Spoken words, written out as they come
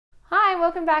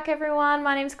welcome back everyone.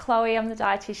 My name's Chloe. I'm the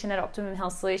dietitian at Optimum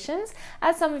Health Solutions.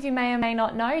 As some of you may or may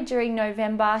not know, during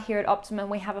November here at Optimum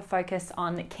we have a focus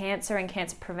on cancer and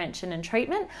cancer prevention and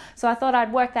treatment. So I thought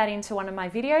I'd work that into one of my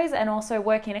videos and also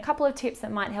work in a couple of tips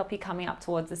that might help you coming up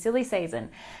towards the silly season.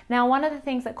 Now, one of the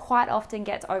things that quite often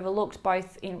gets overlooked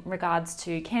both in regards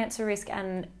to cancer risk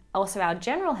and also our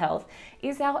general health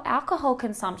is our alcohol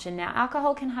consumption. Now,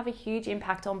 alcohol can have a huge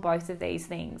impact on both of these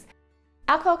things.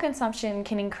 Alcohol consumption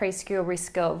can increase your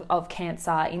risk of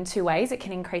cancer in two ways. It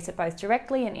can increase it both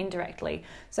directly and indirectly.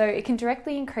 So it can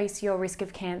directly increase your risk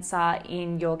of cancer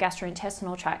in your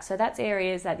gastrointestinal tract. So that's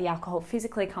areas that the alcohol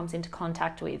physically comes into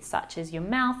contact with, such as your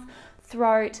mouth,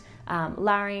 throat,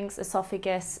 larynx,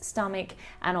 esophagus, stomach,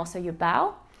 and also your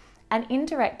bowel. And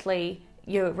indirectly,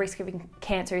 your risk of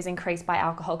cancer is increased by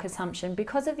alcohol consumption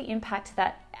because of the impact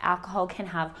that alcohol can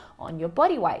have on your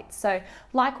body weight. So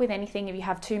like with anything, if you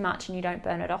have too much and you don't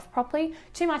burn it off properly,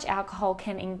 too much alcohol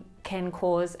can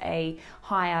cause a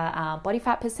higher body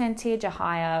fat percentage, a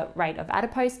higher rate of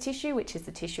adipose tissue, which is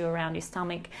the tissue around your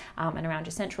stomach and around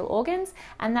your central organs.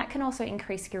 And that can also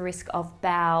increase your risk of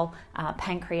bowel,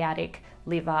 pancreatic,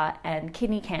 liver, and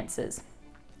kidney cancers.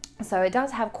 So it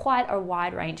does have quite a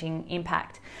wide-ranging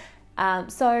impact.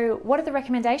 So what are the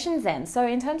recommendations then? So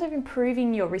in terms of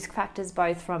improving your risk factors,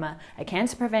 both from a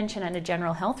cancer prevention and a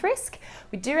general health risk,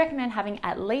 we do recommend having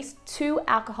at least 2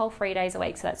 alcohol-free days a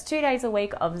week. So that's 2 days a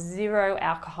week of 0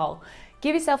 alcohol.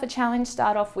 Give yourself a challenge,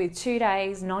 start off with 2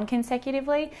 days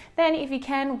non-consecutively. Then if you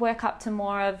can, work up to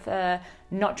more of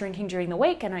not drinking during the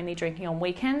week and only drinking on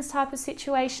weekends type of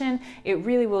situation. It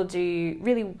really will do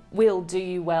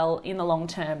you well in the long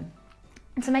term.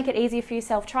 And to make it easier for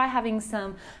yourself, try having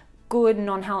some good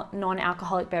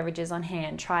non-alcoholic beverages on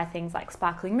hand. Try things like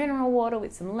sparkling mineral water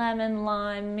with some lemon,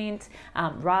 lime, mint,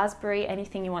 raspberry,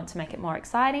 anything you want to make it more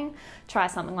exciting. Try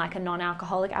something like a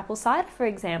non-alcoholic apple cider, for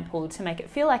example, to make it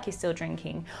feel like you're still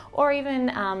drinking. Or even,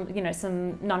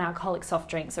 some non-alcoholic soft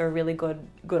drinks are a really good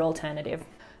alternative.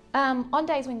 On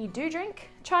days when you do drink,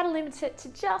 try to limit it to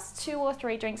just 2 or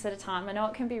 3 drinks at a time. I know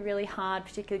it can be really hard,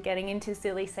 particularly getting into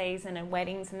silly season and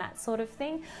weddings and that sort of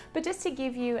thing, but just to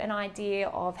give you an idea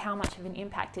of how much of an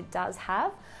impact it does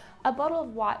have, a bottle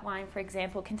of white wine, for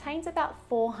example, contains about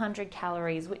 400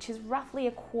 calories, which is roughly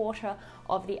a quarter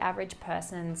of the average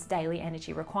person's daily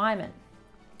energy requirement.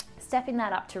 Stepping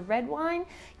that up to red wine,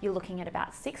 you're looking at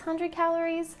about 600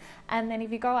 calories. And then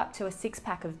if you go up to a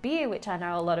 6-pack of beer, which I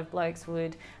know a lot of blokes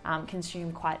would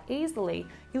consume quite easily,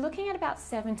 you're looking at about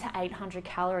 700 to 800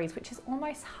 calories, which is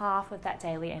almost half of that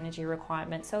daily energy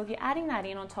requirement. So if you're adding that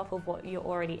in on top of what you're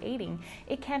already eating,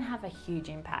 it can have a huge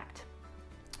impact.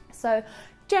 So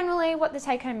generally what the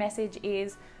take-home message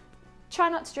is, try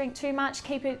not to drink too much.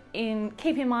 Keep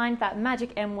in mind that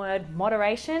magic M word,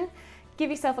 moderation. Give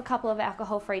yourself a couple of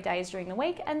alcohol-free days during the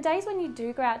week, and days when you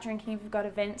do go out drinking, if you've got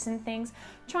events and things,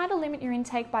 try to limit your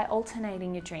intake by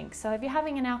alternating your drinks. So if you're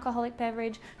having an alcoholic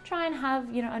beverage, try and have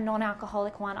a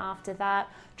non-alcoholic one after that.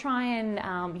 Try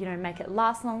and make it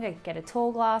last longer. Get a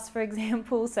tall glass, for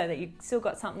example, so that you've still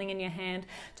got something in your hand.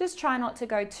 Just try not to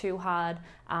go too hard,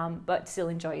 but still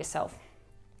enjoy yourself.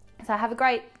 So have a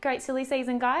great silly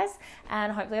season, guys,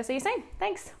 and hopefully I'll see you soon.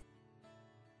 Thanks.